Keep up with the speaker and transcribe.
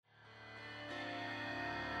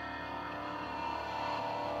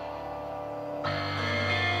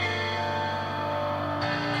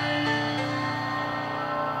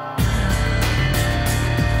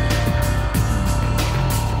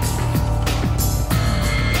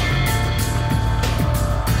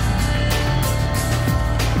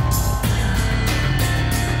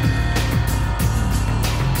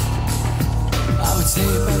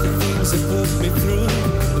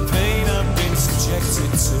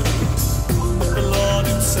but the Lord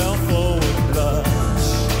himself would blush.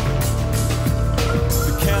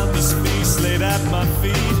 The countless feasts laid at my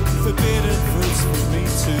feet, forbidden fruits for me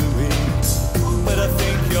to eat, but I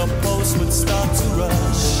think your pulse would start to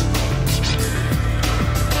rush.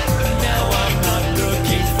 Now I'm not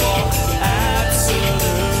looking for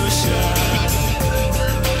absolution,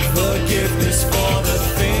 forgiveness for the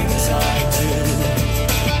things I do.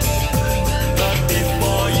 But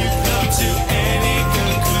before you come to any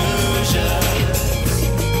conclusions,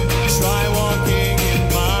 try walking in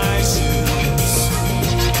my shoes.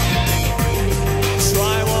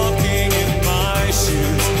 Try walking in my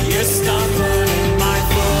shoes. You stumble in my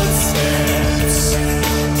footsteps.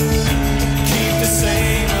 Keep the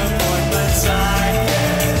same appointments I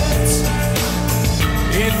kept.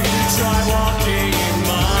 If you try walking in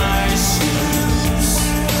my shoes,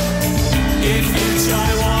 if you try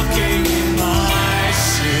walking in my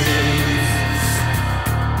shoes.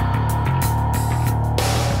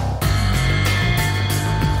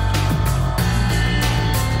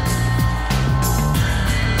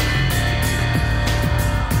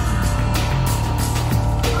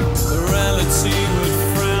 Morality would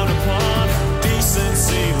frown upon,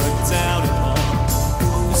 decency looked down upon.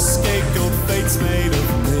 The scapegoat fate's made of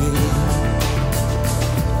me.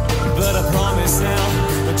 But I promise now,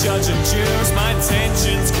 the judge and jurors, my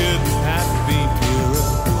intentions couldn't have been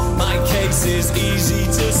purer. My case is easy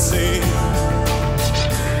to see.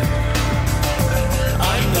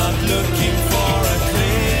 I'm not looking for a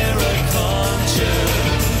clearer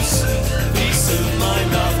conscience, peace of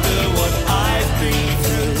mind after what I've been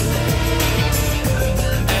through.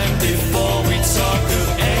 And before we talk of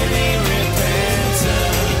any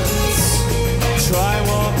repentance, try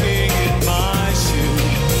walking in my shoes.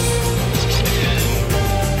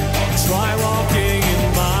 Try walking in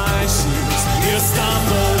my shoes. You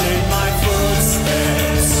stumble in my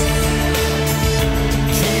footsteps.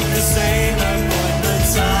 Keep the same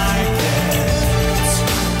appointments I kept.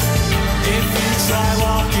 If you try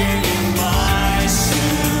walking in my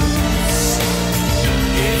shoes,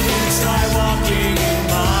 if you try walking in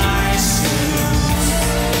my shoes,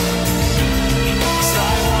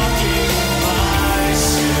 try walking in my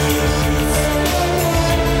shoes.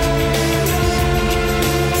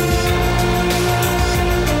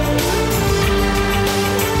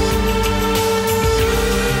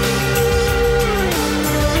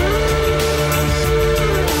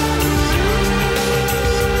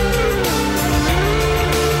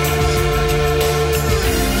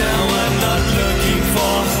 Now I'm not looking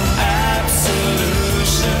for absolution,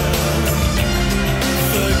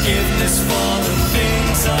 forgiveness for the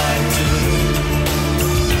things I do.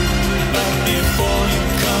 But before you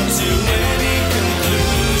come to any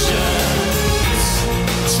conclusions,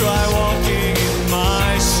 try walking in my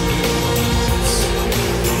shoes.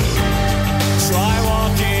 Try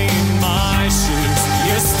walking in my shoes.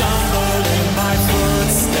 You stumble in my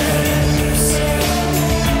footsteps.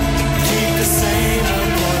 Keep the same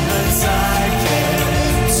appointments I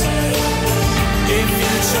kept. If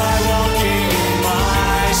you try walking in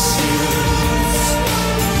my shoes,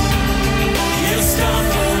 you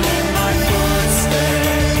stumble in my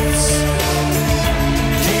footsteps.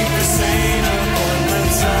 Keep the same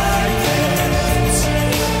appointments I kept.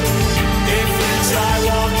 If you try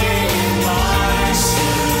walking in my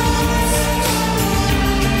shoes,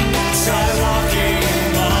 try walking in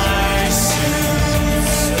my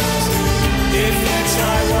shoes. If you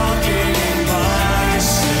try walking in my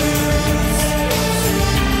shoes,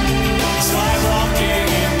 try walking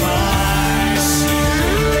in my shoes.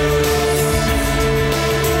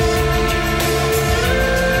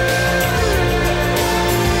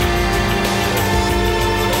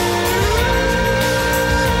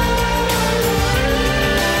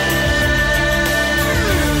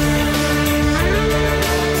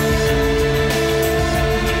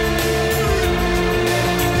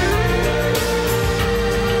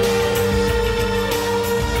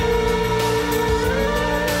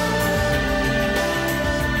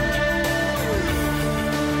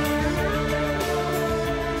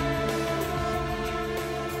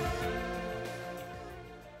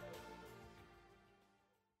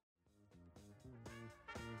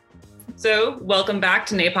 So, welcome back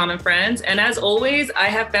to Napalm and Friends. And as always, I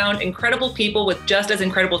have found incredible people with just as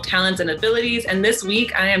incredible talents and abilities. And this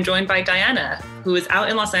week, I am joined by Diana, who is out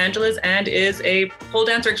in Los Angeles and is a pole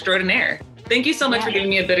dancer extraordinaire. Thank you so much for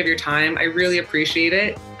giving me a bit of your time. I really appreciate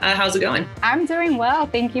it. How's it going? I'm doing well.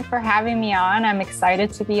 Thank you for having me on. I'm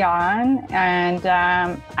excited to be on, and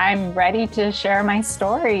I'm ready to share my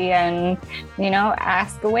story and,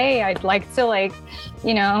 ask away. I'd like to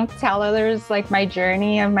tell others my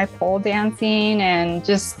journey of my pole dancing and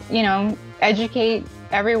just, educate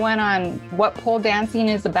everyone on what pole dancing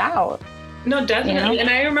is about. No, definitely. And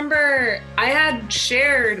I remember I had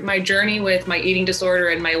shared my journey with my eating disorder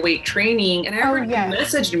and my weight training, and I remember you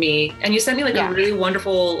messaged me and you sent me a really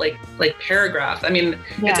wonderful like paragraph. I mean,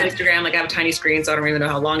 it's Instagram, I have a tiny screen, so I don't even know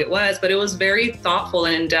how long it was, but it was very thoughtful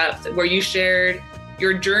and in depth, where you shared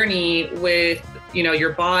your journey with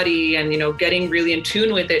your body and, getting really in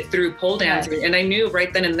tune with it through pole dancing. Yes. And I knew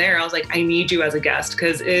right then and there, I was like, I need you as a guest,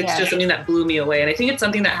 because it's just something that blew me away. And I think it's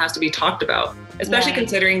something that has to be talked about, especially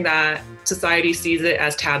considering that society sees it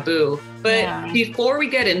as taboo. But before we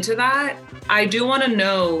get into that, I do want to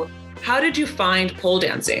know, how did you find pole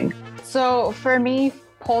dancing? So for me,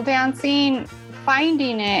 pole dancing,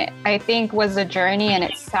 finding it, I think, was a journey in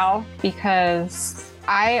itself, because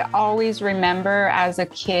I always remember as a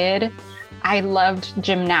kid, I loved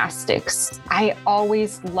gymnastics. I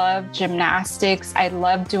always loved gymnastics. I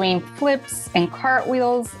loved doing flips and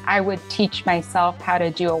cartwheels. I would teach myself how to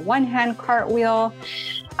do a one-hand cartwheel.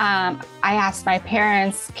 I asked my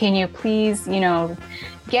parents, can you please,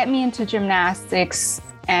 get me into gymnastics?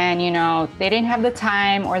 And, they didn't have the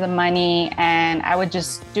time or the money, and I would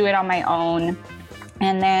just do it on my own.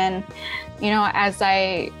 And then, as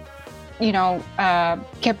I,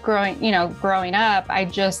 kept growing up,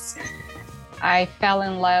 I fell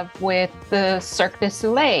in love with the Cirque du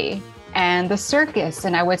Soleil and the circus,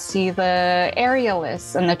 and I would see the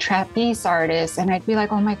aerialists and the trapeze artists, and I'd be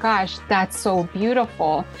like, oh my gosh, that's so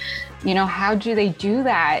beautiful. How do they do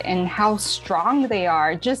that, and how strong they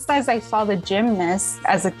are? Just as I saw the gymnasts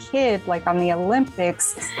as a kid, on the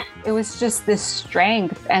Olympics, it was just this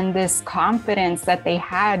strength and this confidence that they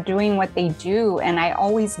had doing what they do. And I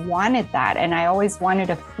always wanted that, and I always wanted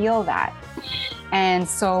to feel that. And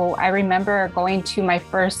so I remember going to my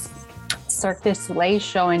first Cirque du Soleil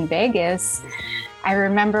show in Vegas. I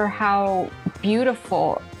remember how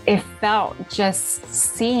beautiful it felt just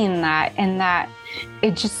seeing that, and that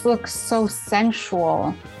it just looked so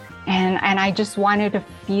sensual. And I just wanted to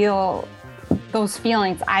feel those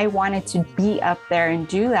feelings. I wanted to be up there and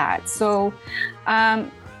do that. So,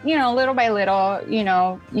 little by little,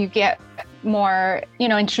 you get more,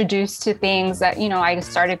 introduced to things that, I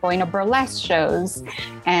started going to burlesque shows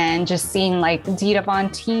and just seeing Dita Von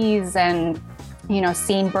Teese and,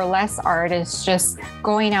 seeing burlesque artists just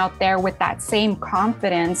going out there with that same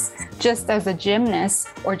confidence, just as a gymnast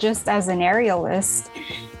or just as an aerialist.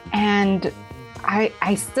 And I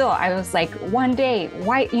was like, one day,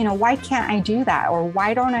 why can't I do that? Or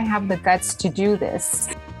why don't I have the guts to do this?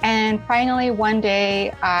 And finally, one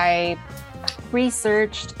day I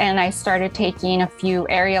researched and I started taking a few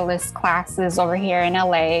aerialist classes over here in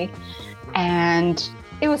LA, and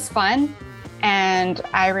it was fun. And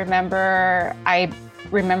I remember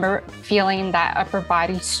feeling that upper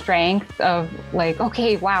body strength of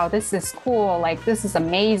okay, wow, this is cool. This is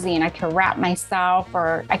amazing. I could wrap myself,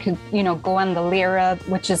 or I could, go on the lyra,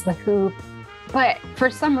 which is the hoop. But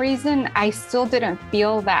for some reason, I still didn't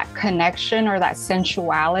feel that connection or that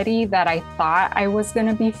sensuality that I thought I was going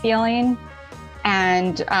to be feeling.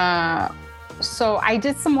 And so I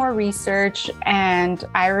did some more research, and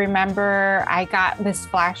I remember I got this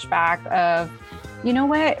flashback of,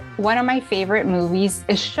 one of my favorite movies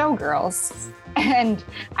is Showgirls. And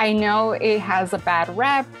I know it has a bad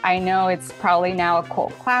rep. I know it's probably now a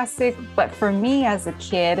cult classic, but for me as a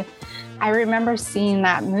kid, I remember seeing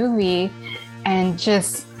that movie and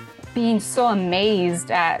just being so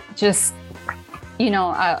amazed at just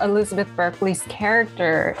Elizabeth Berkley's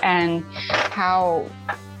character, and how,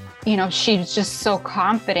 she's just so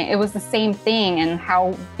confident. It was the same thing, and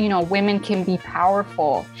how, women can be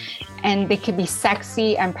powerful, and they could be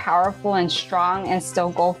sexy and powerful and strong and still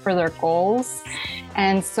go for their goals.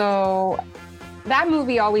 And so that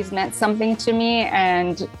movie always meant something to me.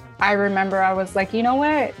 And I remember I was like, you know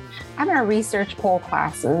what? I'm going to research pole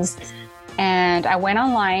classes. And I went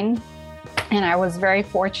online, and I was very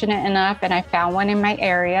fortunate enough, and I found one in my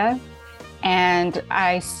area. And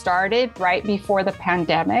I started right before the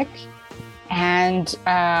pandemic. And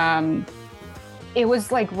it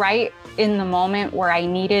was right in the moment where I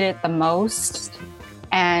needed it the most.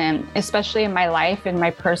 And especially in my life, in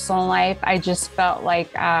my personal life, I just felt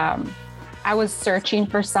like I was searching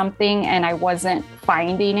for something and I wasn't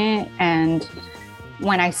finding it. And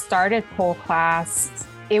when I started pole class,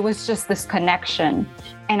 it was just this connection.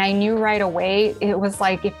 And I knew right away, it was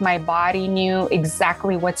like if my body knew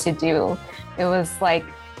exactly what to do. It was like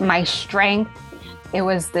my strength. It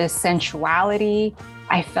was this sensuality.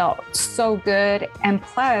 I felt so good. And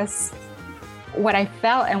plus, what I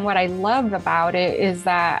felt and what I love about it is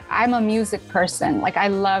that I'm a music person. Like, I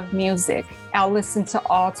love music. I'll listen to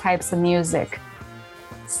all types of music.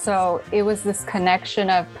 So it was this connection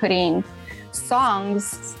of putting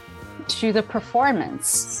songs to the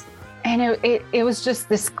performance. And it was just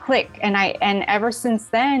this click. And ever since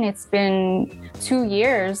then, it's been 2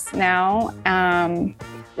 years now.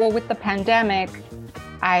 Well, with the pandemic,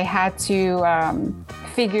 I had to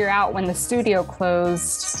figure out, when the studio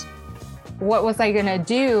closed, what was I going to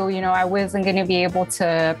do? You know, I wasn't going to be able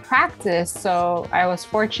to practice. So I was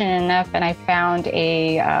fortunate enough, and I found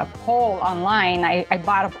a pole online. I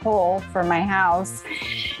bought a pole for my house,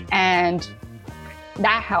 and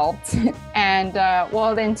that helped. And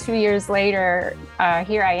well, then 2 years later,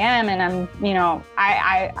 here I am, and I'm, you know,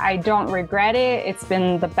 I don't regret it. It's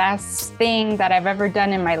been the best thing that I've ever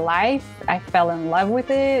done in my life. I fell in love with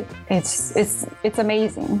it. It's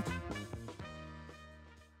amazing.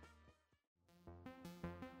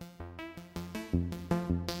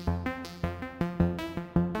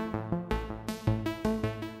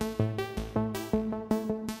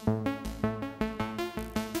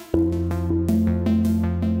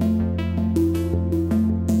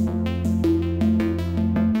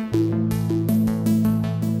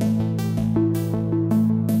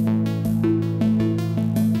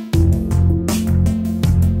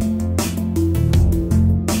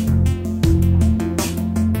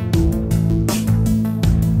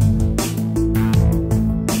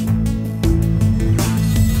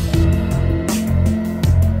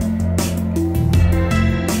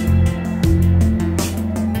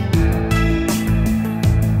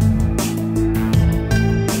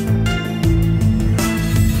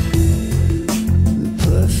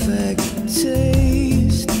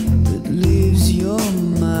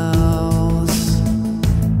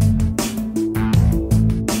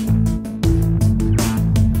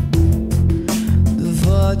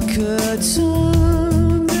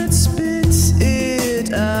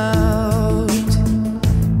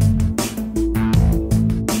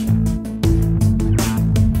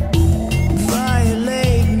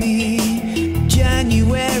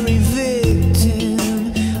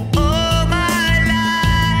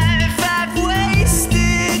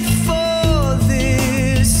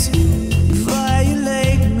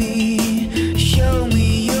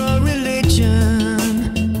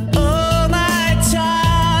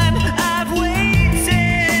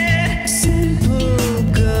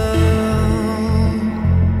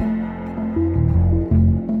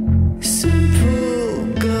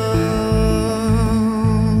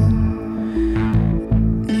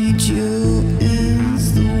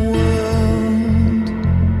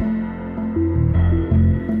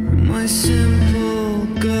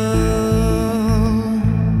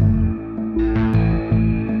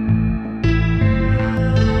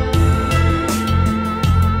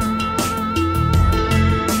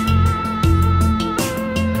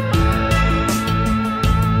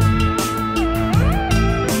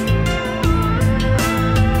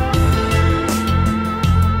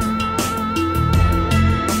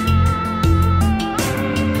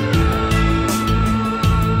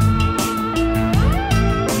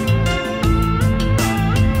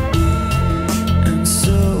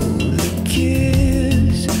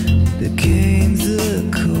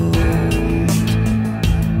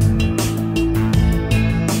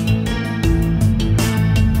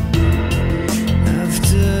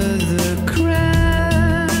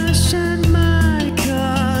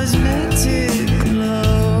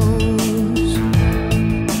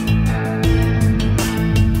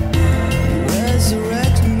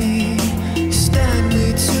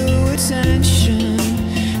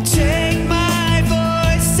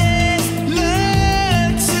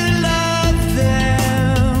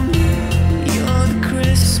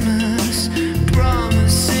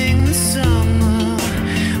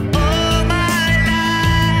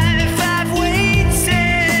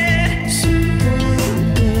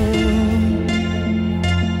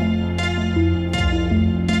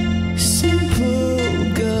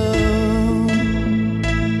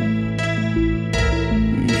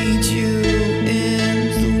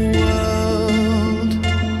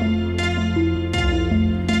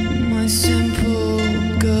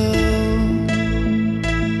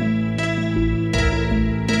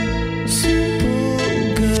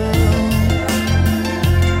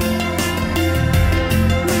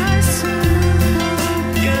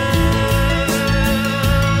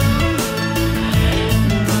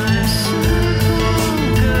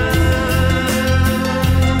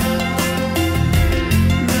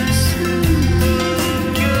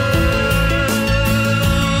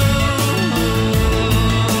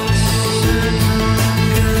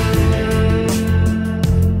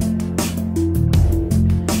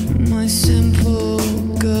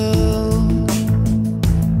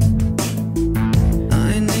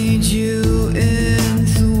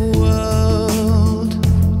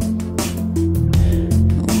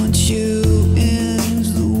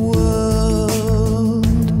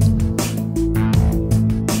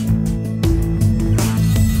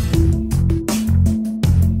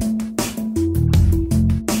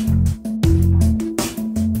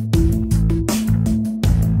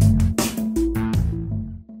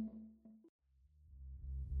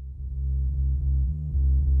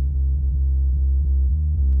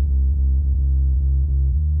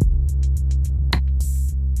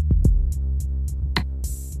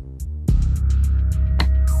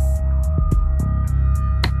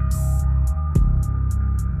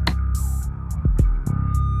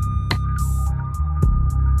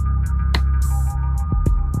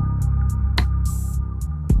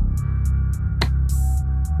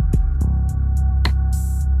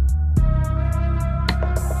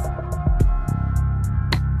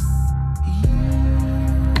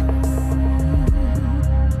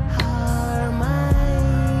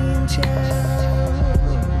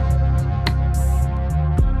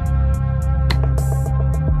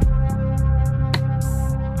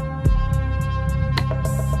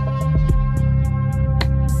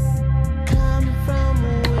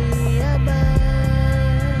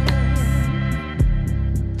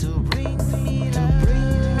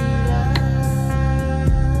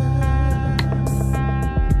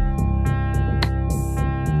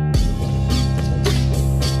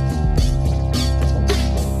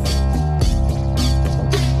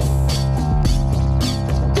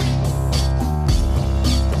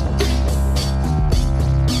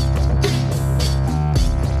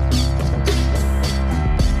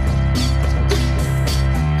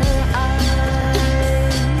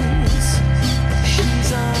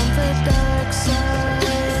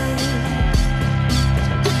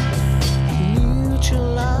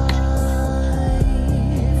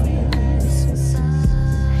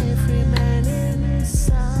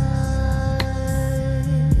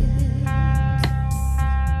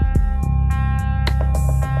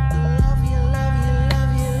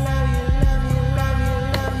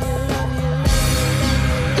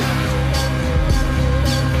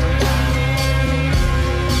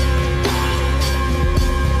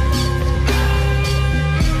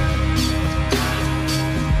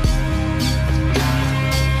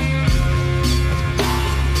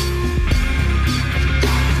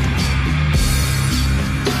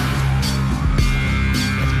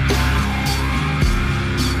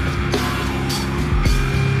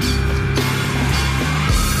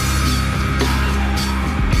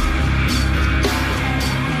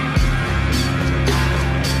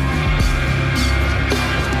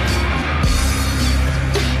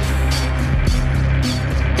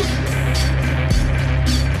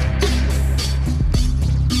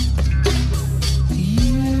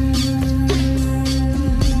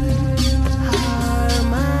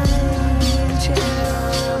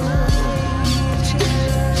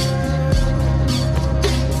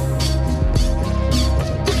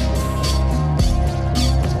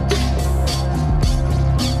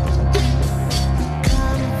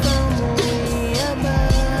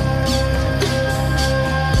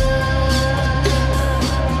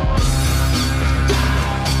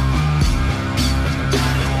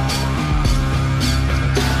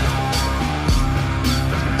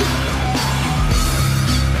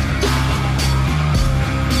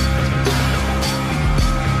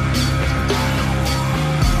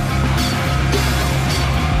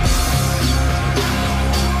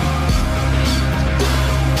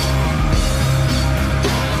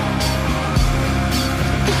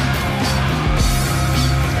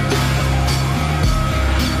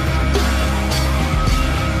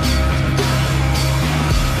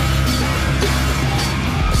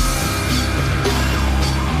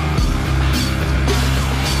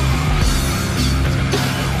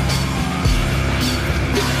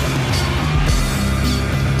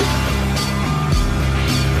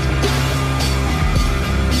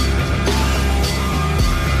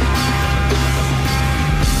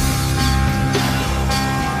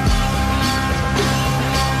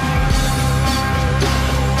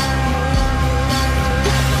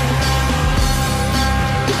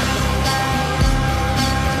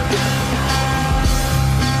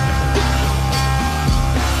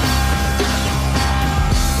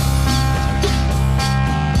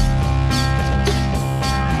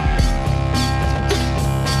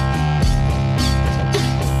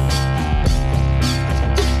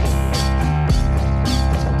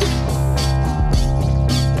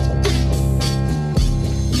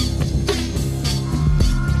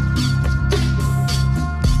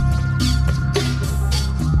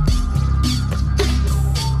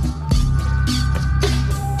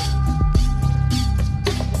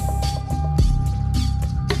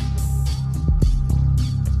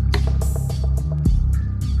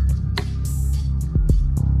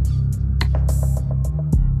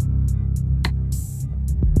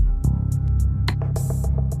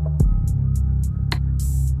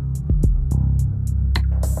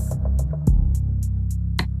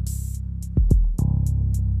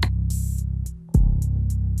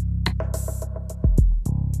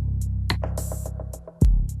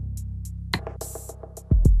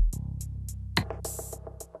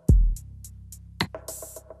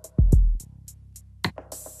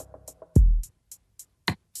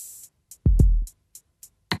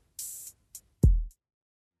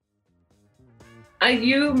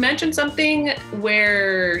 You mentioned something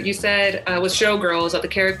where you said with Showgirls that the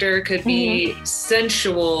character could be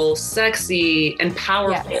sensual, sexy, and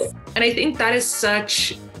powerful. Yes. And I think that is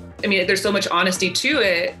such, I mean, there's so much honesty to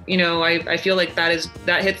it. You know, I feel like that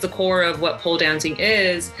hits the core of what pole dancing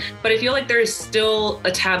is, but I feel like there's still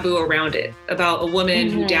a taboo around it, about a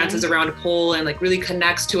woman who dances around a pole and like really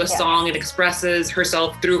connects to a song and expresses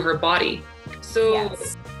herself through her body. So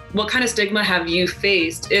what kind of stigma have you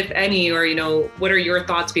faced, if any, or, you know, what are your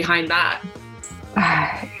thoughts behind that?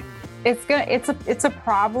 It's a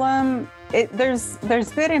problem. There's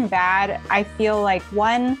good and bad. I feel like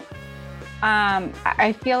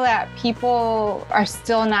I feel that people are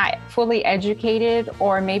still not fully educated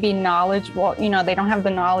or maybe knowledgeable. You know, they don't have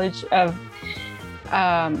the knowledge of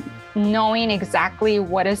knowing exactly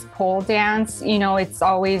what is pole dance. You know, it's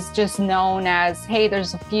always just known as, hey,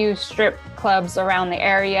 there's a few strip clubs around the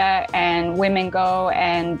area and women go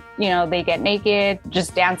and, you know, they get naked,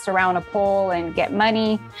 just dance around a pole and get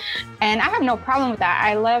money. And I have no problem with that.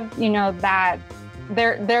 I love, you know, that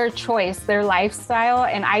their choice, their lifestyle,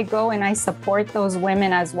 and I go and I support those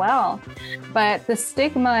women as well. But the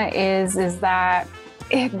stigma is that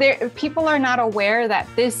people are not aware that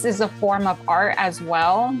this is a form of art as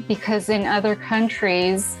well, because in other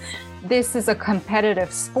countries, this is a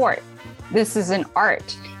competitive sport. This is an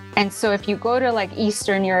art. And so if you go to like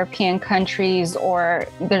Eastern European countries, or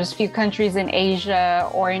there's a few countries in Asia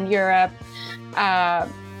or in Europe,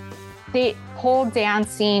 pole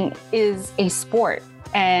dancing is a sport,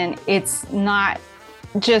 and it's not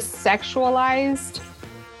just sexualized.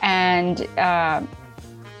 And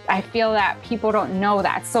I feel that people don't know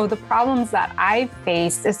that. So the problems that I've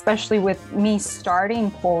faced, especially with me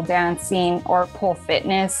starting pole dancing or pole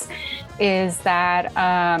fitness, is that,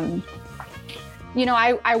 you know,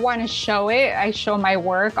 I want to show it. I show my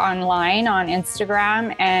work online on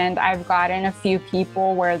Instagram, and I've gotten a few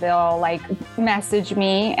people where they'll like message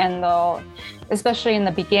me, and they'll, especially in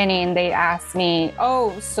the beginning, they ask me,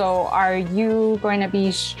 oh, so are you going to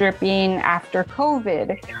be stripping after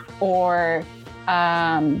COVID? Or,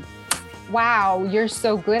 wow, you're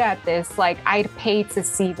so good at this. Like, I'd pay to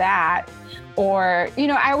see that. Or, you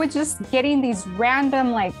know, I was just getting these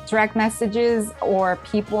random like direct messages, or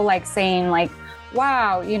people like saying like,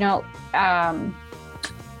 wow,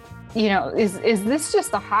 is this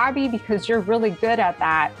just a hobby because you're really good at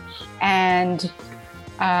that? And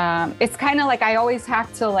it's kind of like I always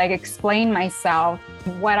have to like explain myself,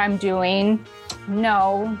 what I'm doing.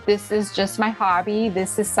 No, this is just my hobby.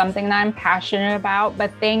 This is something that I'm passionate about,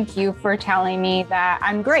 but thank you for telling me that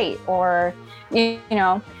I'm great, or, you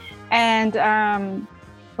know, and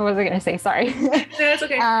what was I going to say? Sorry. Yeah, that's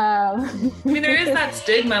okay. I mean, there is that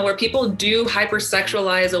stigma where people do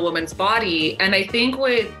hypersexualize a woman's body. And I think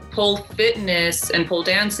with pole fitness and pole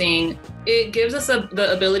dancing, it gives us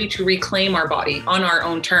the ability to reclaim our body on our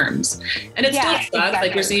own terms. And it still sucks,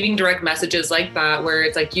 like receiving direct messages like that, where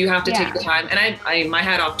it's like, you have to take the time. And I my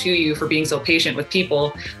hat off to you for being so patient with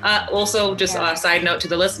people. Also, just a side note to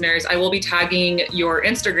the listeners, I will be tagging your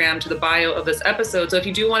Instagram to the bio of this episode. So if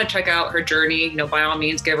you do want to check out her journey, you know, by all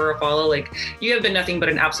means, give her a follow. Like, you have been nothing but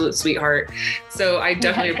an absolute sweetheart. So I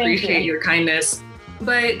definitely appreciate your kindness.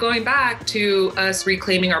 But going back to us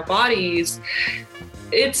reclaiming our bodies,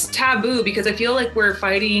 it's taboo because I feel like we're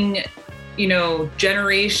fighting, you know,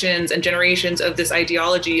 generations and generations of this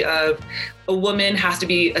ideology of a woman has to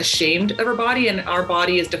be ashamed of her body, and our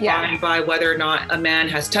body is defined by whether or not a man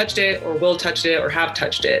has touched it or will touch it or have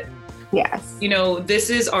touched it. Yes. You know, this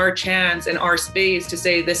is our chance and our space to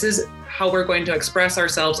say, this is how we're going to express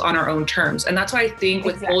ourselves on our own terms. And that's why I think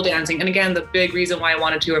with pole dancing, and again, the big reason why I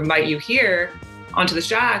wanted to invite you here onto the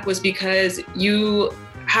Shack was because you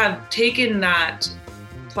have taken that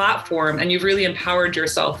platform and you've really empowered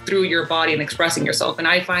yourself through your body and expressing yourself. And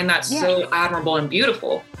I find that so admirable and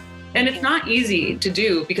beautiful. And it's not easy to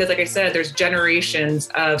do because, like I said, there's generations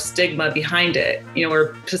of stigma behind it, you know,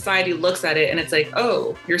 where society looks at it and it's like,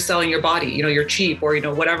 oh, you're selling your body, you know, you're cheap, or, you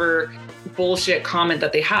know, whatever bullshit comment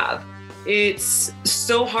that they have. It's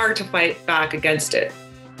so hard to fight back against it.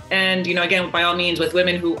 And, you know, again, by all means, with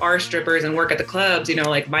women who are strippers and work at the clubs, you know,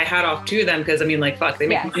 like, my hat off to them, because I mean, like, fuck, they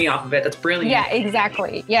make money off of it. That's brilliant. Yeah,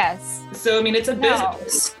 exactly. Yes. So, I mean, it's a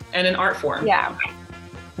business and an art form. Yeah.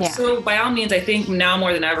 So by all means, I think now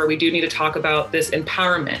more than ever, we do need to talk about this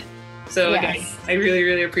empowerment. So again, I really,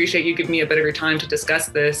 really appreciate you giving me a bit of your time to discuss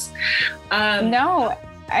this. No,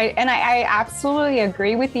 I absolutely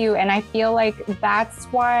agree with you. And I feel like that's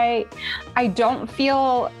why I don't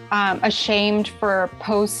feel ashamed for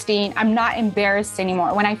posting. I'm not embarrassed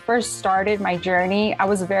anymore. When I first started my journey, I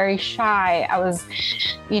was very shy. I was,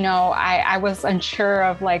 I was unsure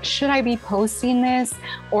of like, should I be posting this?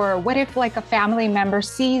 Or what if like a family member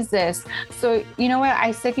sees this? So you know what?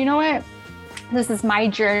 I said, this is my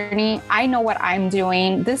journey. I know what I'm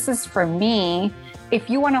doing. This is for me. If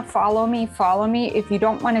you want to follow me, follow me. If you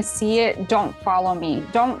don't want to see it, don't follow me.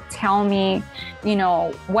 Don't tell me,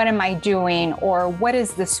 what am I doing or what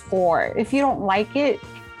is this for? If you don't like it,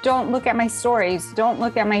 don't look at my stories. Don't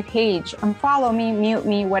look at my page. Unfollow me, mute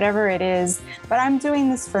me, whatever it is. But I'm doing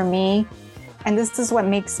this for me. And this is what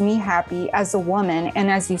makes me happy as a woman. And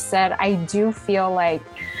as you said, I do feel like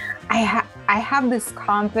I have this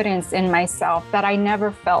confidence in myself that I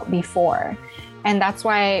never felt before. And that's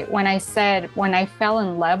why when I fell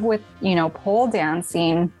in love with, pole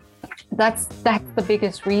dancing, that's the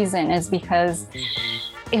biggest reason, is because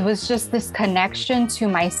it was just this connection to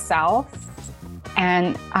myself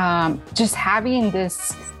and just having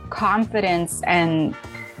this confidence, and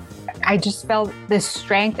I just felt this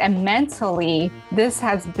strength. And mentally, this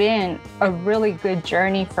has been a really good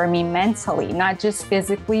journey for me mentally, not just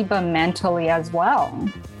physically, but mentally as well.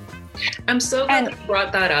 I'm so glad that you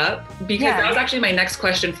brought that up, because that was actually my next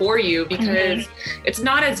question for you, because it's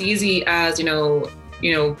not as easy as,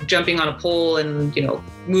 jumping on a pole and,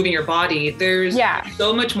 moving your body. There's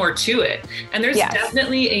so much more to it. And there's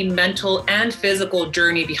definitely a mental and physical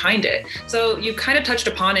journey behind it. So you kind of touched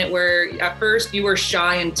upon it, where at first you were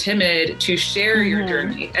shy and timid to share your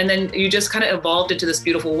journey. And then you just kind of evolved into this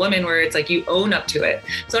beautiful woman where it's like you own up to it.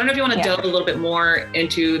 So I don't know if you want to delve a little bit more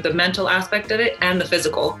into the mental aspect of it and the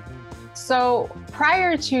physical. So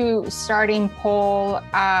prior to starting pole,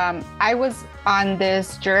 I was on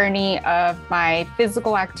this journey of my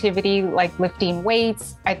physical activity, like lifting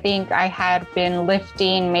weights. I think I had been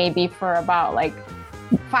lifting maybe for about like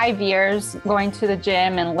 5 years, going to the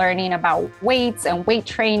gym and learning about weights and weight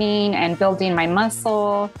training and building my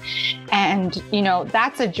muscle. And,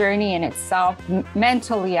 that's a journey in itself,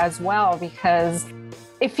 mentally as well, because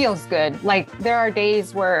it feels good. Like there are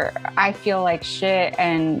days where I feel like shit,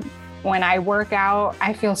 and when I work out,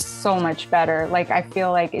 I feel so much better. Like I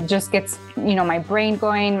feel like it just gets, my brain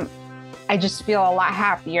going. I just feel a lot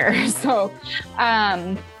happier. So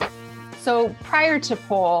prior to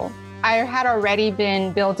pole, I had already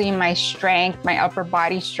been building my strength, my upper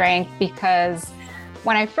body strength, because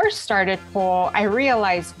when I first started pole, I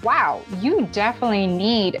realized, wow, you definitely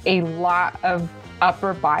need a lot of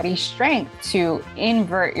upper body strength to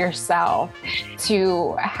invert yourself,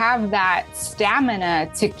 to have that stamina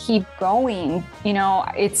to keep going.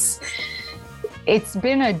 It's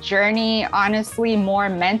been a journey, honestly, more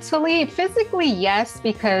mentally. Physically, yes,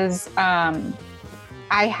 because I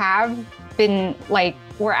have been like,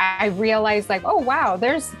 where I realized like, oh, wow,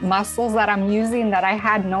 there's muscles that I'm using that I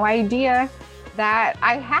had no idea that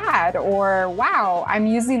I had, or wow, I'm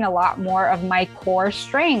using a lot more of my core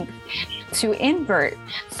strength to invert.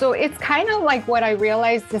 So it's kind of like what I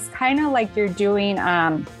realized is kind of like you're doing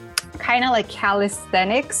kind of like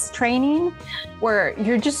calisthenics training, where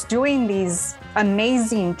you're just doing these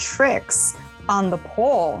amazing tricks on the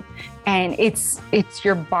pole, and it's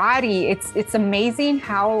your body. It's amazing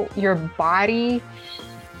how your body,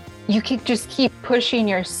 you can just keep pushing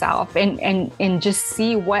yourself and just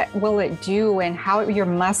see what will it do and how your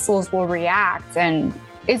muscles will react. And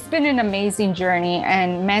it's been an amazing journey.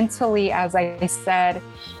 And mentally, as I said,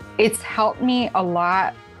 it's helped me a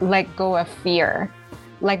lot let go of fear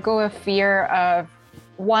of,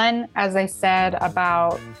 one, as I said,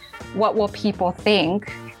 about what will people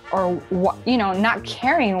think, or what, not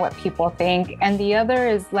caring what people think. And the other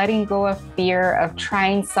is letting go of fear of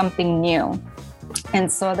trying something new.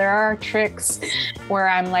 And so there are tricks where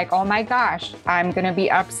I'm like, oh my gosh, I'm going to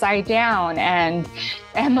be upside down and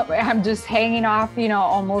I'm just hanging off,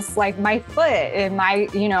 almost like my foot and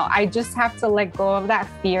I just have to let go of that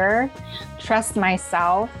fear, trust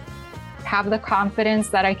myself, have the confidence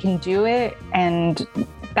that I can do it. And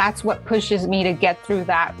that's what pushes me to get through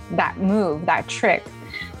that move, that trick.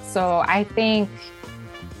 So I think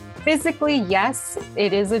physically, yes,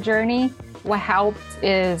 it is a journey. What helped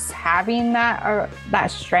is having that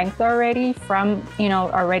strength already from,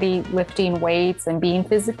 already lifting weights and being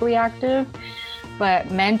physically active. But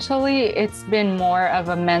mentally, it's been more of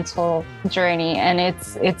a mental journey, and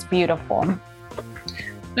it's beautiful.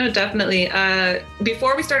 No, definitely.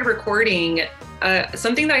 Before we started recording,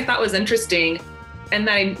 something that I thought was interesting, and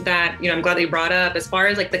that I'm glad that you brought up, as far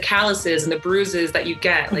as like the calluses and the bruises that you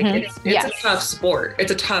get, like it's a tough sport.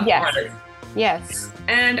 It's a tough art. Yes.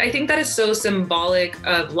 And I think that is so symbolic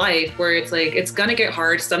of life, where it's like, it's going to get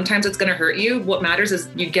hard. Sometimes it's going to hurt you. What matters is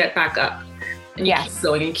you get back up and you keep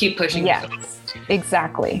going and keep pushing. Yes,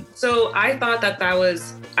 exactly. So I thought that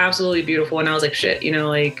was absolutely beautiful. And I was like, shit, you know,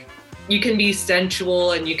 like you can be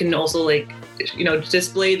sensual and you can also like, you know,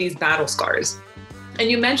 display these battle scars.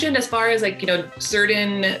 And you mentioned as far as like, you know,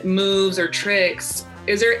 certain moves or tricks,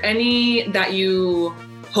 is there any that you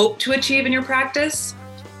hope to achieve in your practice?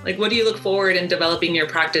 Like, what do you look forward in developing your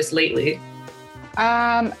practice lately?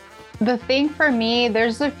 The thing for me,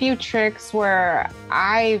 there's a few tricks where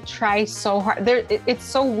I try so hard. It's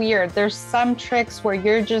so weird. There's some tricks where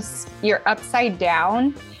you're upside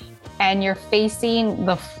down and you're facing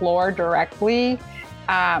the floor directly.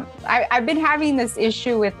 I've been having this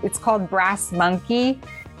issue with, it's called brass monkey,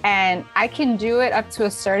 and I can do it up to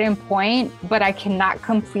a certain point, but I cannot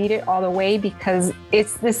complete it all the way because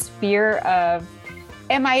it's this fear of,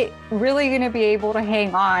 am I really going to be able to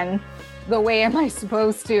hang on the way am I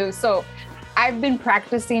supposed to? So I've been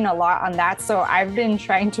practicing a lot on that. So I've been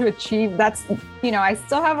trying to achieve, that's, you know, I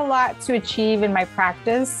still have a lot to achieve in my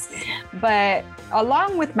practice, but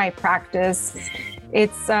along with my practice,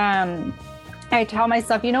 it's, I tell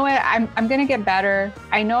myself, you know what, I'm going to get better.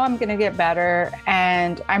 I know I'm going to get better,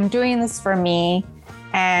 and I'm doing this for me.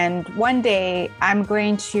 And one day I'm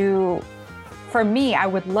going to, for me, I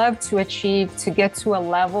would love to achieve, to get to a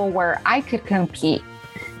level where I could compete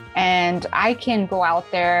and I can go out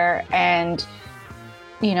there and,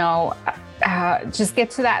 you know, just get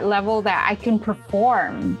to that level that I can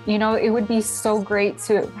perform. You know, it would be so great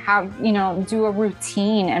to have, you know, do a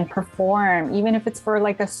routine and perform, even if it's for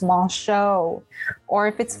like a small show or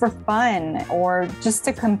if it's for fun or just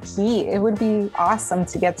to compete. It would be awesome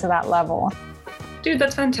to get to that level. Dude,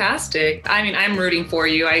 that's fantastic. I mean, I'm rooting for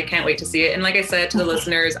you. I can't wait to see it. And like I said to the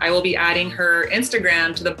listeners, I will be adding her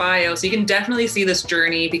Instagram to the bio, so you can definitely see this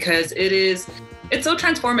journey because it's so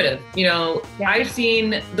transformative. You know, I've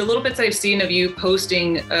seen the little bits I've seen of you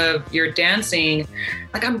posting of your dancing,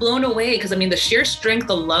 like I'm blown away because I mean, the sheer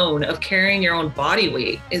strength alone of carrying your own body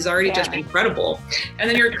weight is already just incredible. And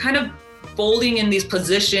then you're kind of folding in these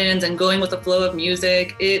positions and going with the flow of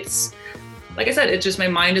music. It's, like I said, it's just, my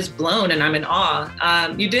mind is blown and I'm in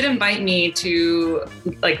awe. You did invite me to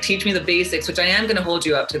like teach me the basics, which I am going to hold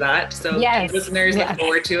you up to that. So listeners, look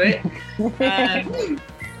forward to it.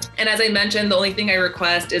 And as I mentioned, the only thing I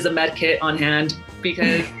request is a med kit on hand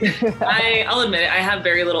because I'll admit it, I have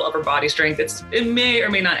very little upper body strength. It may or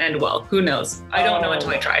may not end well. Who knows? I don't know until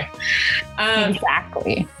I try.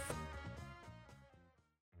 Exactly.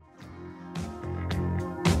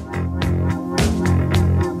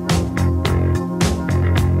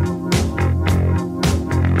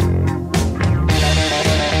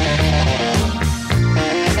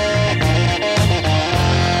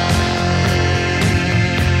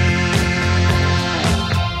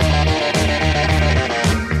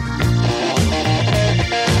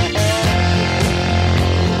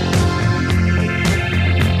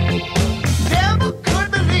 Never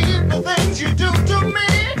could believe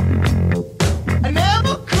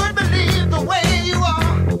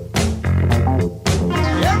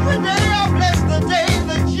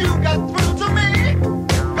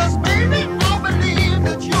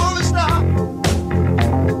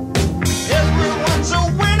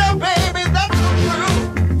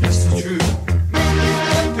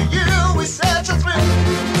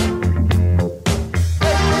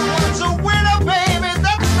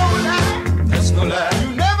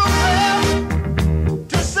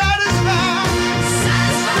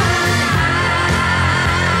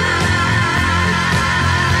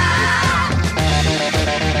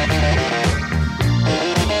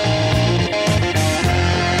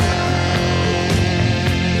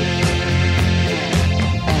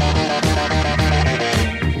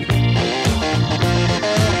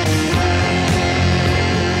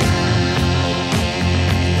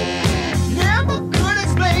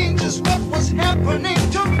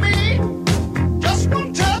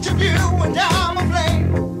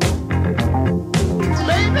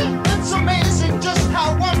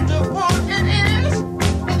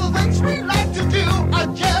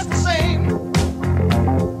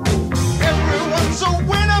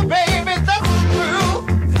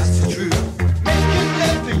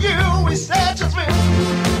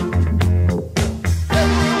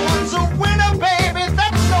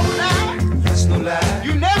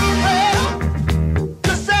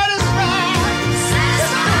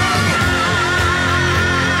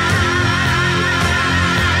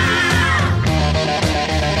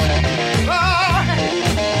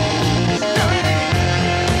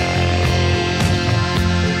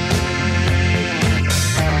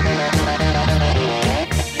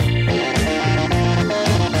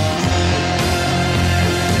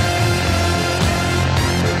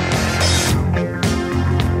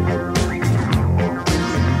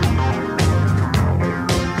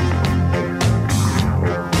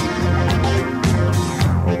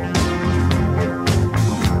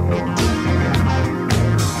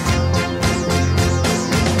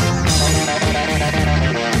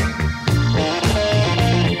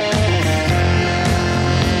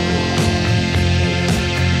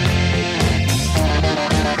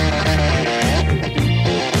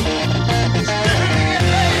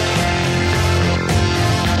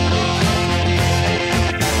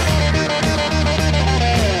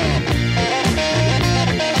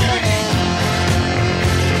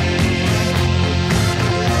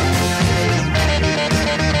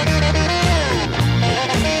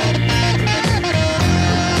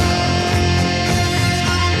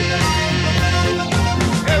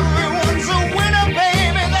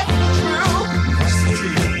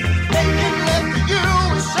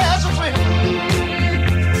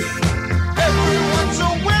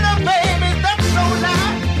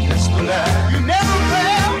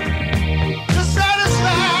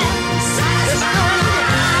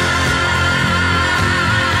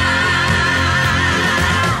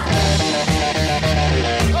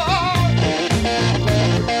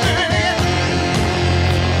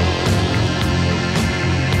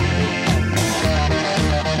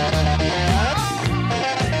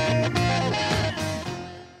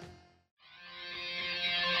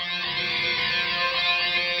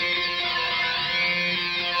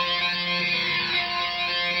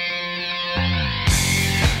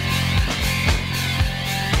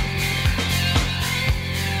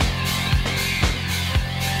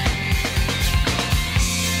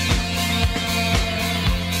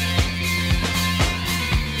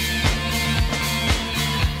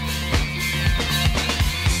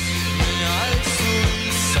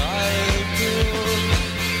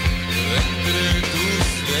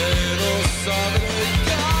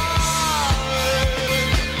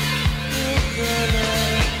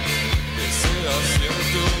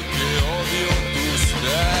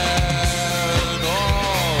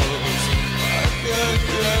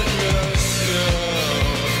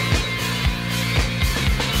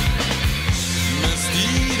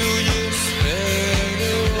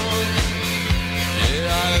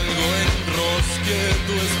que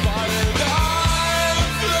tu espalda en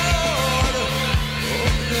flor.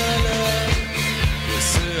 Ojalá que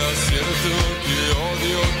sea cierto que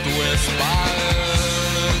odio tu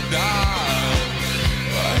espalda.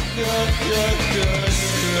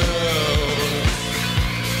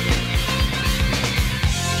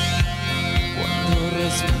 Cuando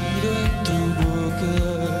respiro en tu boca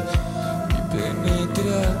y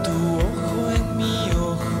penetra tu ojo en mi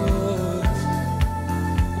ojo.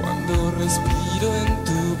 Cuando respiro en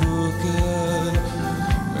tu boca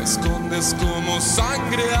me escondes como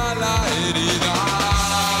sangre a la herida.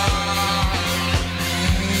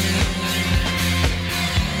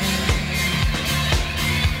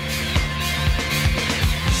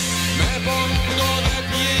 Pongo de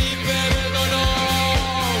pie y perdono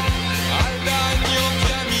al daño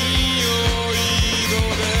que a mi oído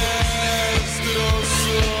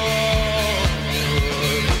destrozó.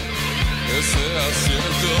 Que sea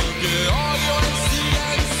cierto que odio el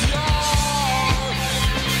silencio.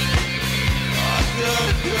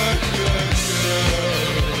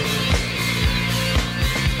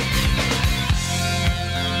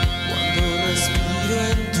 Cuando respiro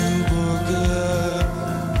en tu boca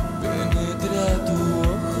tu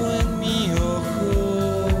ojo en mi ojo,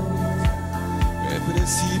 me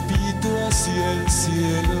precipito hacia el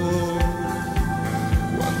cielo.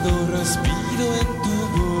 Cuando respiro en tu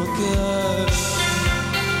boca,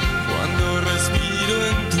 cuando respiro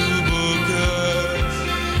en tu boca,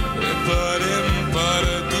 preparen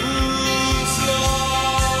para tu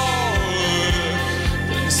flor,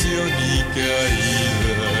 tensión y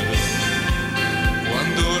caída.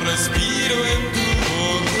 Cuando respiro en tu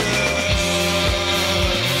boca.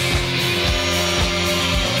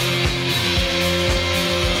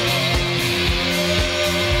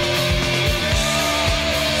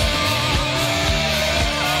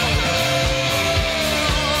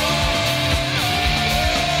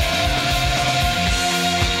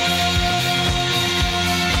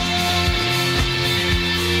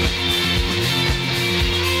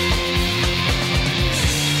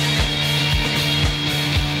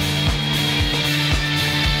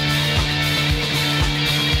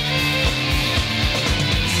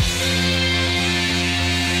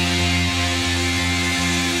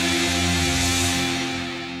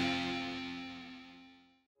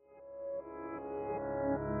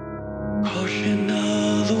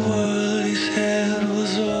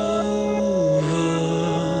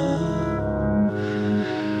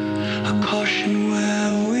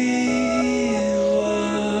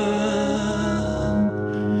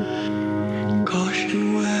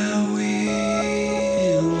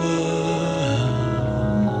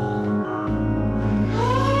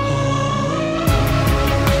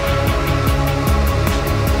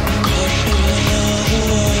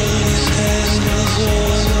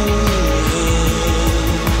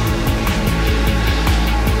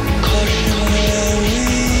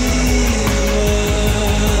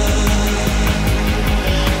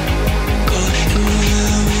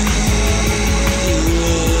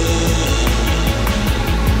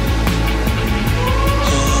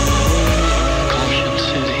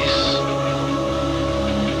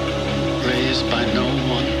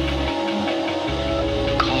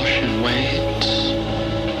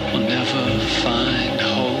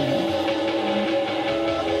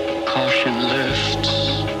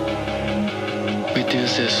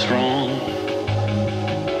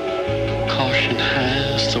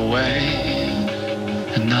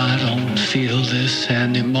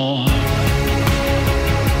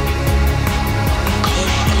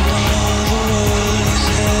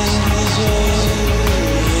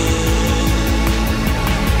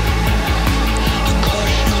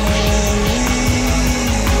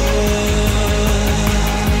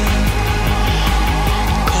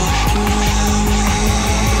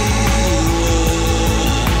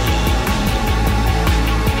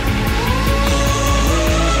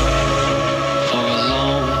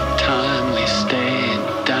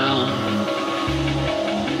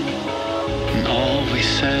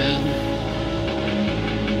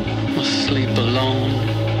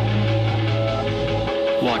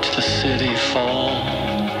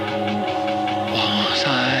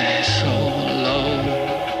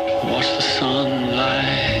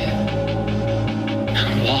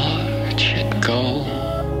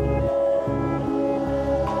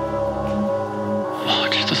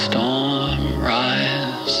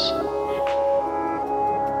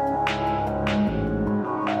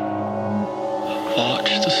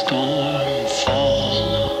 Storm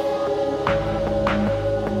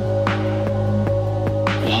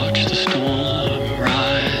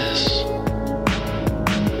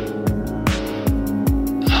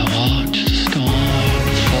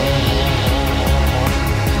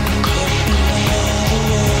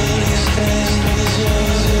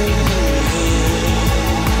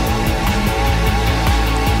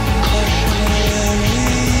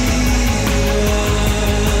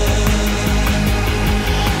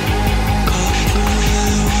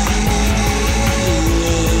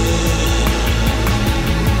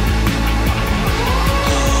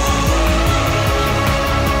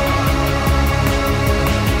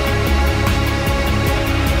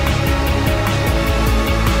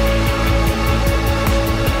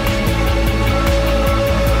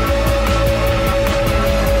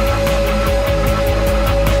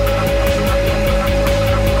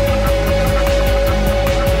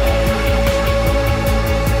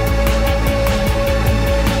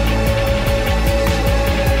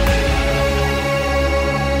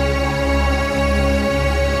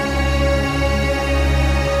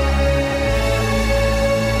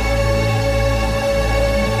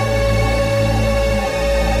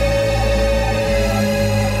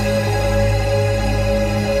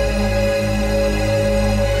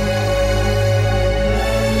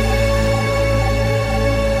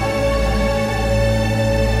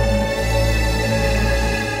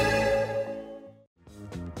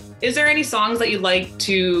Is there any songs that you like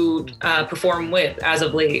to perform with as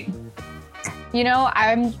of late? You know,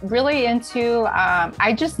 I'm really into,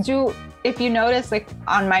 I just do, if you notice, like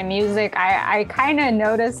on my music, I kind of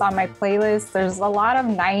notice on my playlist, there's a lot of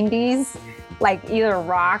 90s, like either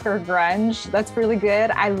rock or grunge. That's really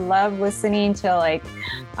good. I love listening to like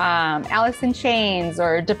Alice in Chains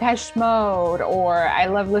or Depeche Mode, or I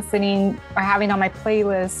love listening or having on my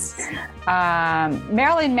playlist.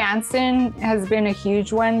 Marilyn Manson has been a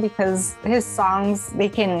huge one because his songs, they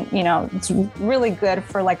can, you know, it's really good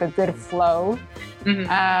for like a good flow.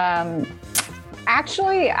 Mm-hmm.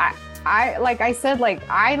 Actually, I like I said, like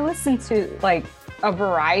I listen to like a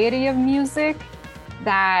variety of music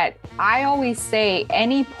that I always say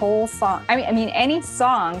any pole song, I mean, any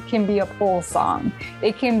song can be a pole song.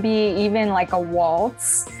 It can be even like a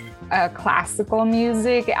waltz, classical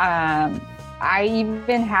music. I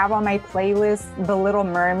even have on my playlist The Little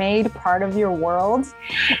Mermaid, Part of Your World.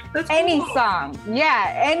 That's any cool. Song.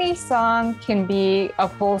 Yeah, any song can be a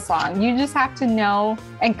pole song. You just have to know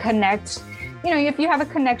and connect. You know, if you have a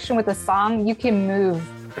connection with a song, you can move.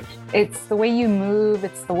 It's the way you move.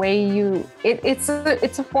 It's the way you. It's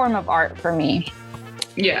a form of art for me.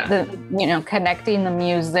 Yeah. You know, connecting the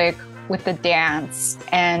music with the dance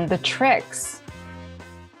and the tricks.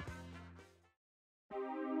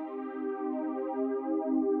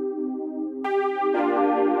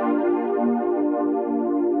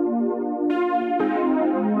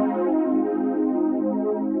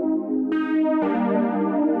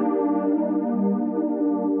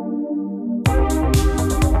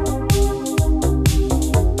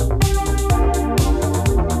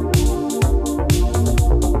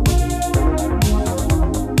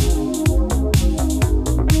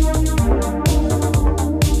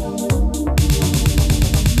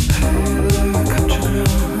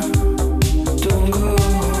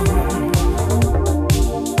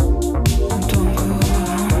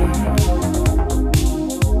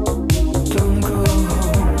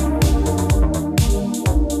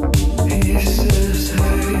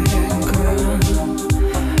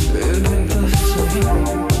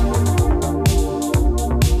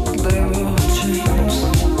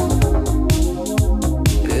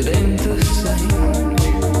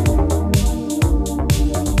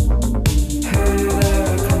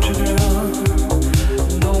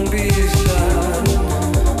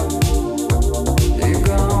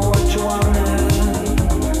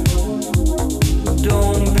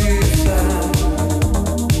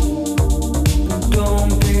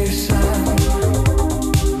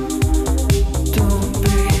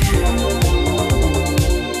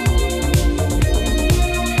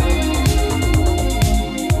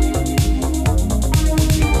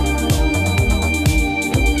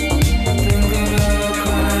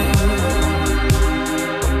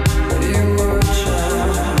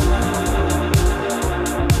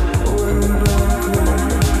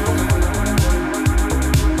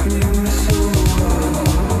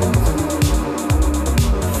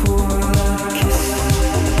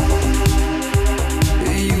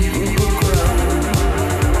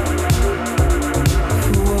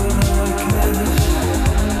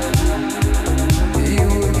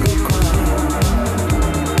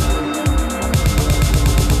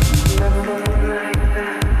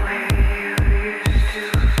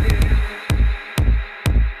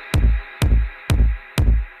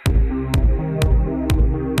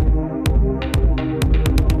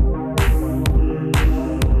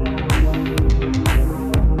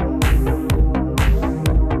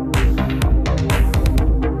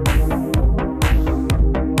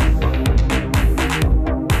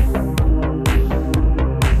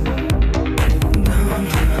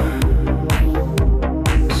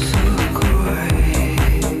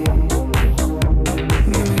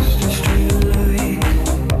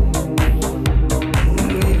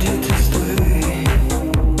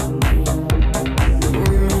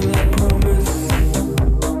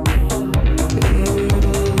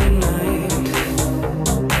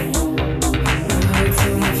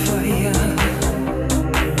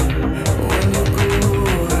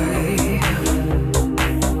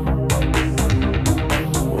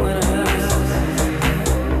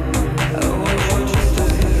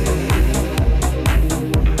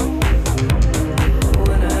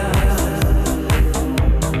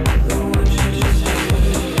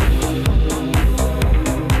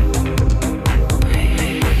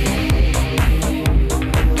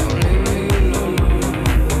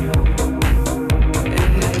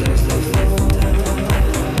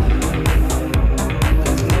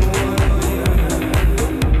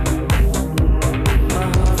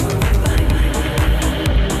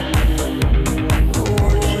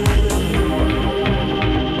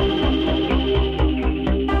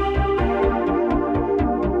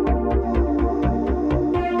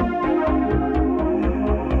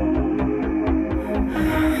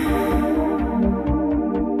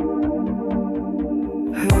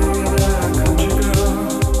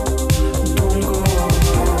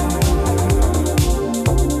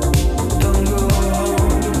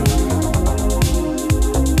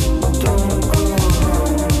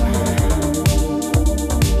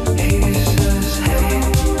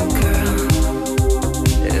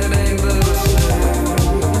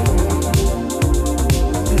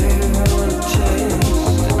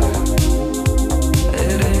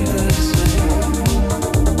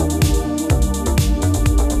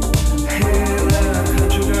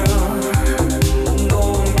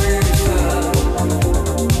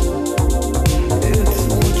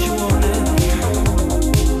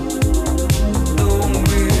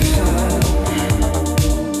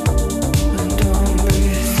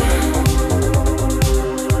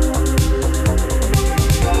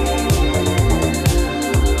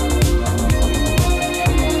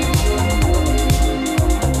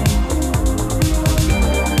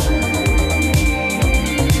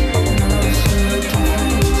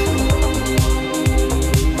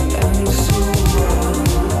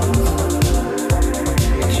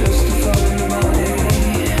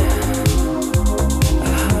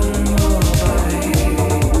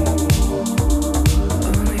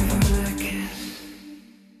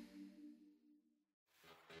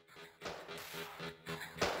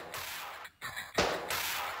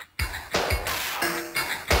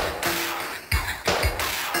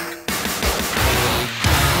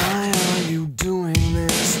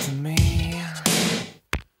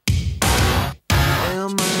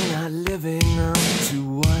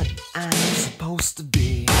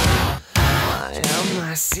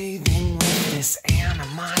 I seething with this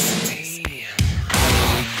animosity?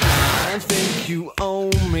 I think you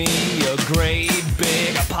owe me a great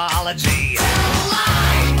big apology. Tell a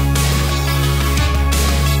lie!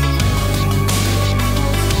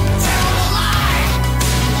 Tell a lie!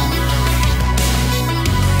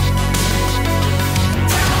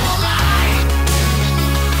 Tell a lie!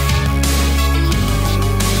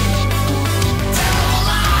 Tell a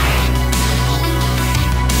lie!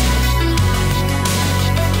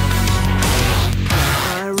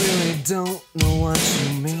 I really don't know what you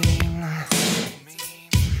mean.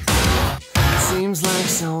 Seems like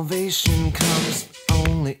salvation comes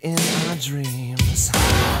only in our dreams.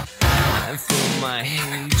 I feel my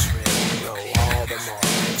hatred grow all the more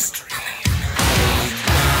extreme.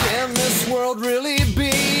 Can this world really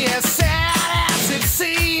be as sad as it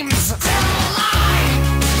seems? Tell a lie!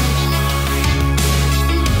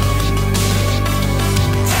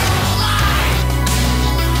 Tell a lie!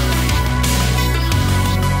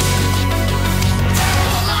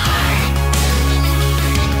 Tell a lie!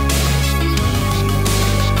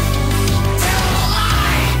 Tell a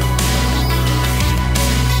lie!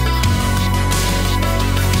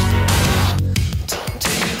 Don't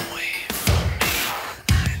take it away from me.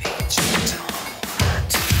 I need you to hold on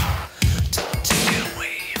to. Don't take it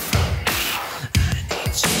away from me. I need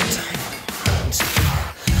you to hold on to.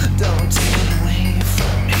 Don't take it away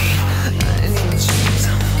from me. I need you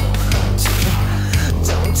to hold on to.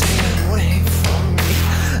 Don't take it away from me.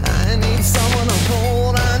 I need someone to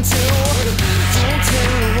hold on to. Don't take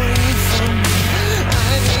it away from me. I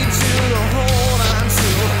need you to hold on to.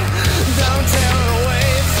 Don't tear it away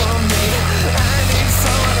from me. I need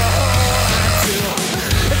someone to hold on to.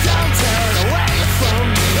 Don't tear it away from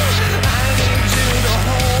me. I need you to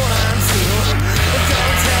hold on to.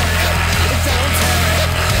 Don't tear it. Don't tear it.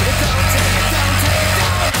 Don't tear it. Don't tear it.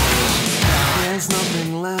 Don't. There's nothing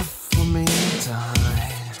left for me to hide.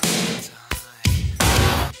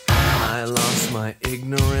 I lost my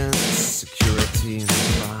ignorance, security, and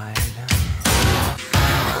pride.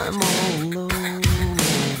 I'm all alone in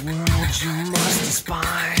a world you must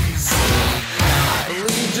despise. I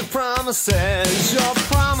read your promises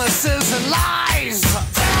and lies. Tell a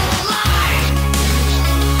lie!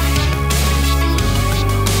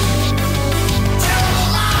 Tell a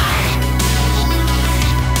lie!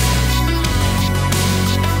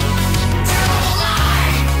 Tell a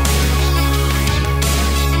lie!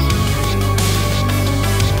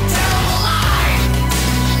 Tell a lie!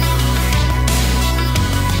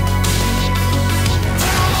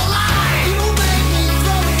 Tell a lie! You make me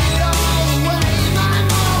throw it all away. My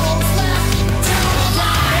morals left. Tell a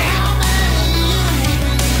lie! How many you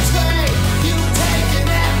betray? You've taken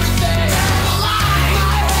everything. Tell a lie!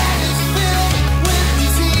 My head is filled with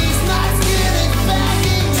disease. My skin is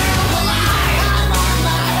begging. Tell a lie! I'm on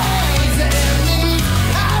my hands and knees.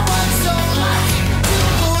 I want so much to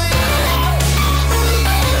believe.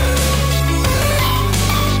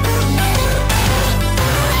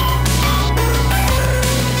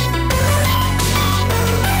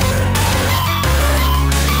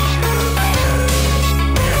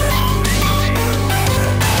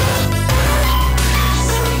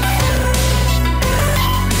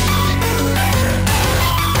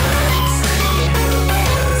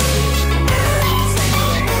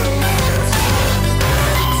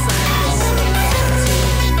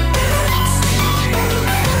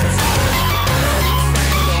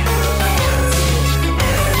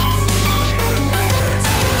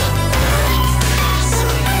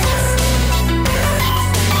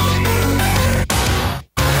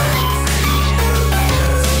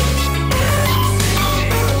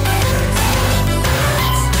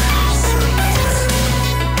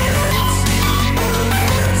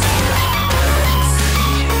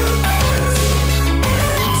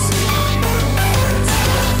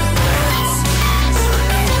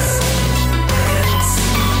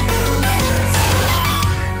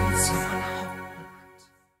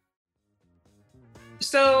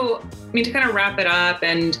 So, I mean, to kind of wrap it up,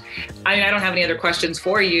 and I mean, I don't have any other questions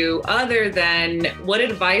for you other than what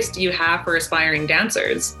advice do you have for aspiring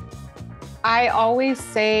dancers? I always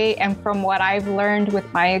say, and from what I've learned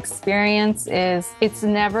with my experience, is it's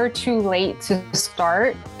never too late to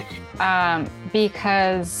start,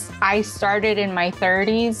 because I started in my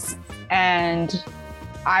 30s and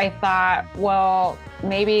I thought, well,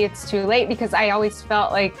 maybe it's too late, because I always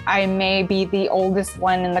felt like I may be the oldest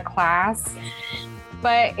one in the class.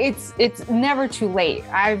 But it's never too late.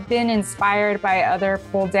 I've been inspired by other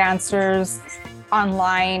pole dancers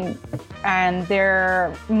online, and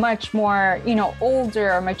they're much more,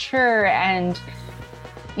 older, mature, and,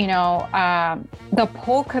 the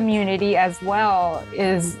pole community as well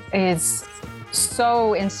is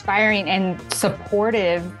so inspiring and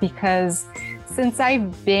supportive, because since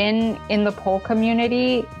I've been in the pole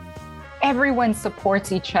community, everyone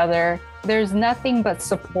supports each other. There's nothing but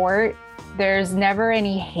support. There's never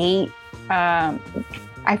any hate.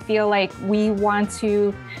 I feel like we want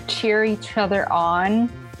to cheer each other on,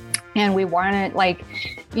 and we want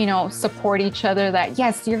to support each other that,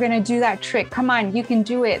 yes, you're going to do that trick. Come on, you can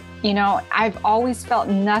do it. I've always felt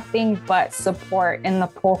nothing but support in the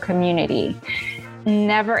pole community.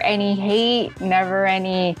 Never any hate, never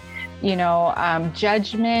any,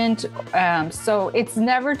 judgment. So it's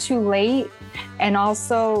never too late. And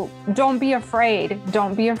also, don't be afraid.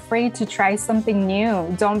 Don't be afraid to try something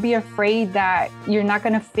new. Don't be afraid that you're not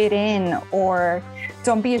going to fit in, or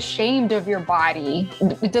don't be ashamed of your body.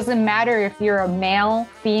 It doesn't matter if you're a male,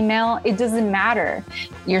 female, it doesn't matter.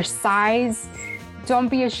 Your size, don't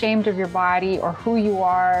be ashamed of your body or who you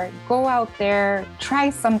are. Go out there, try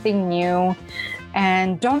something new.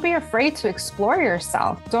 And don't be afraid to explore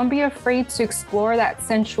yourself. Don't be afraid to explore that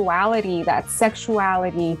sensuality, that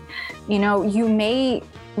sexuality. You may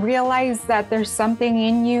realize that there's something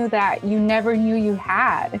in you that you never knew you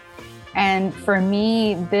had. And for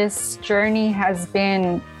me, this journey has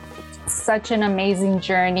been such an amazing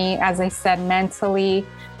journey, as I said, mentally,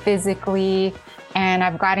 physically, and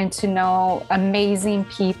I've gotten to know amazing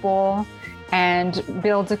people and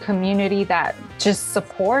build a community that just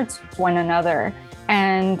supports one another.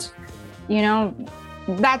 And,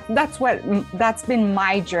 that's been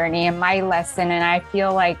my journey and my lesson. And I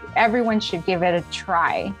feel like everyone should give it a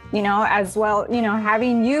try, as well,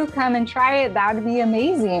 having you come and try it, that would be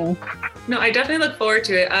amazing. No, I definitely look forward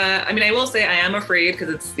to it. I will say I am afraid because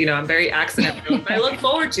it's, I'm very accident prone, but I look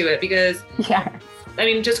forward to it because,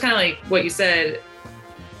 just kind of like what you said,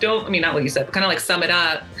 not what you said, but kind of like sum it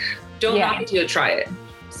up. Don't knock until you try it.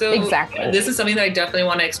 So exactly. This is something that I definitely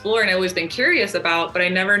want to explore, and I've always been curious about, but I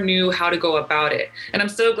never knew how to go about it. And I'm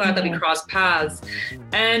so glad that we crossed paths.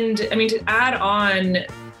 And to add on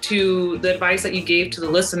to the advice that you gave to the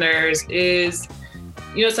listeners is,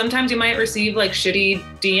 sometimes you might receive like shitty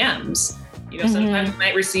DMs. Sometimes you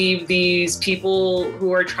might receive these people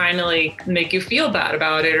who are trying to like make you feel bad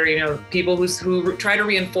about it, or, people who try to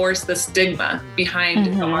reinforce the stigma behind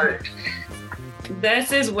the art.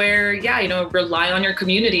 This is where, rely on your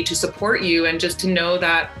community to support you, and just to know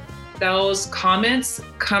that those comments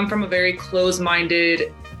come from a very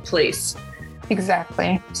closed-minded place.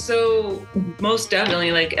 Exactly. So most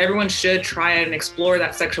definitely, like, everyone should try it and explore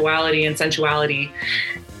that sexuality and sensuality.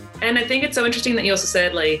 And I think it's so interesting that you also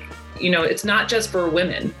said, like, it's not just for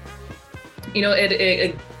women.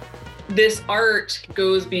 This art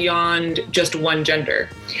goes beyond just one gender.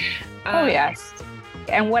 Oh, yes.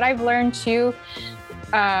 And what I've learned too,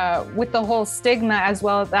 with the whole stigma as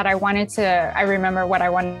well, that I remember what I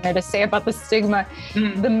wanted to say about the stigma.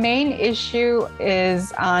 The main issue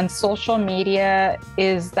is on social media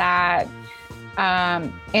is that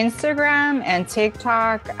Instagram and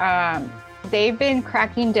TikTok, they've been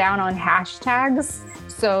cracking down on hashtags.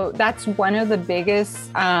 So that's one of the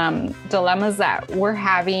biggest dilemmas that we're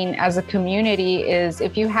having as a community is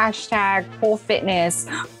if you hashtag pole fitness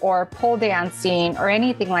or pole dancing or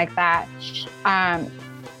anything like that,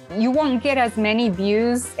 you won't get as many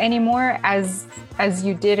views anymore as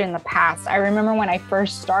you did in the past. I remember when I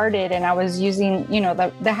first started and I was using,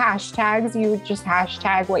 the hashtags, you would just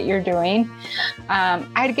hashtag what you're doing.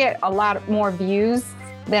 I'd get a lot more views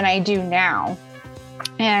than I do now.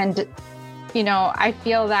 And I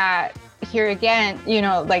feel that here again,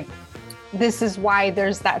 like this is why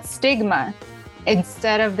there's that stigma.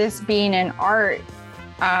 Instead of this being an art,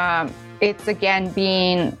 it's again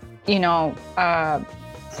being,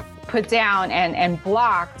 put down and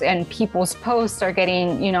blocked, and people's posts are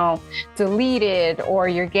getting, deleted, or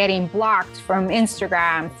you're getting blocked from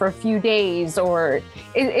Instagram for a few days, or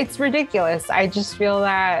it's ridiculous. I just feel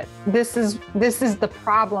that this is the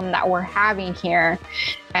problem that we're having here.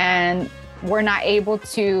 And we're not able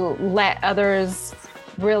to let others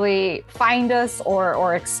really find us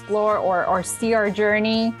or explore or see our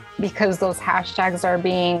journey because those hashtags are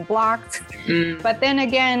being blocked. But then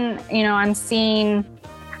again, I'm seeing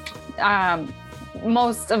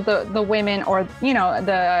most of the women or,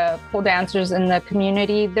 the pole dancers in the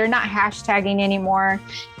community, they're not hashtagging anymore.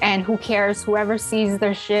 And who cares? Whoever sees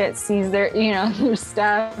their shit, sees their, their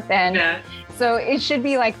stuff. And So it should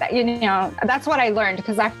be like that, you know, that's what I learned.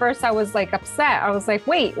 Because at first I was like upset. I was like,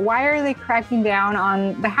 wait, why are they cracking down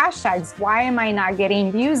on the hashtags? Why am I not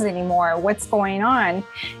getting views anymore? What's going on?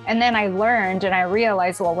 And then I learned and I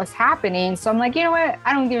realized what was happening. So I'm like, you know what?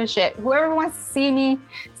 I don't give a shit. Whoever wants to see me,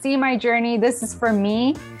 see my journey, this is for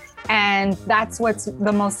me. And that's what's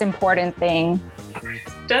the most important thing.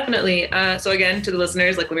 Definitely. So again, to the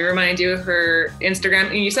listeners, like, let me remind you, her Instagram,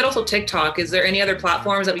 and you said also TikTok. Is there any other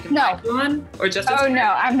platforms that we can find you on, or just Instagram? Oh no,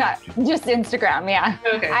 I'm not. Just Instagram. Yeah.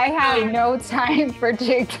 Okay. I have no time for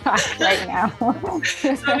TikTok right now.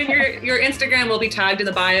 So, I mean, your Instagram will be tagged in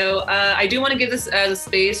the bio. I do want to give this as a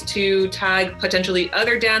space to tag potentially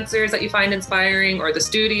other dancers that you find inspiring, or the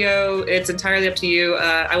studio. It's entirely up to you.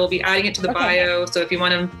 I will be adding it to the bio. So if you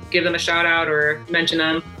want to give them a shout out or mention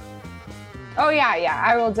them. Oh yeah.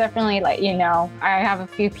 I will definitely let you know. I have a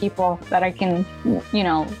few people that I can, you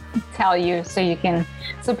know, tell you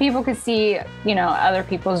so people can see, you know, other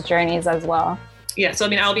people's journeys as well. Yeah, so I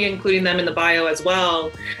mean, I'll be including them in the bio as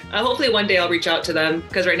well. Hopefully one day I'll reach out to them,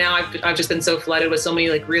 because right now I've just been so flooded with so many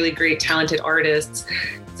like really great, talented artists.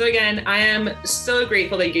 So again, I am so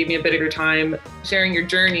grateful that you gave me a bit of your time sharing your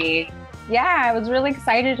journey. Yeah, I was really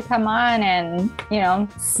excited to come on, and, you know,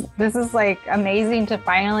 this is like amazing to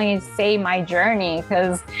finally say my journey,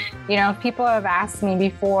 because, you know, people have asked me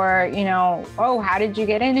before, you know, oh, how did you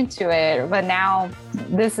get into it? But now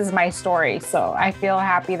this is my story. So I feel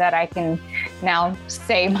happy that I can now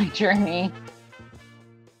say my journey.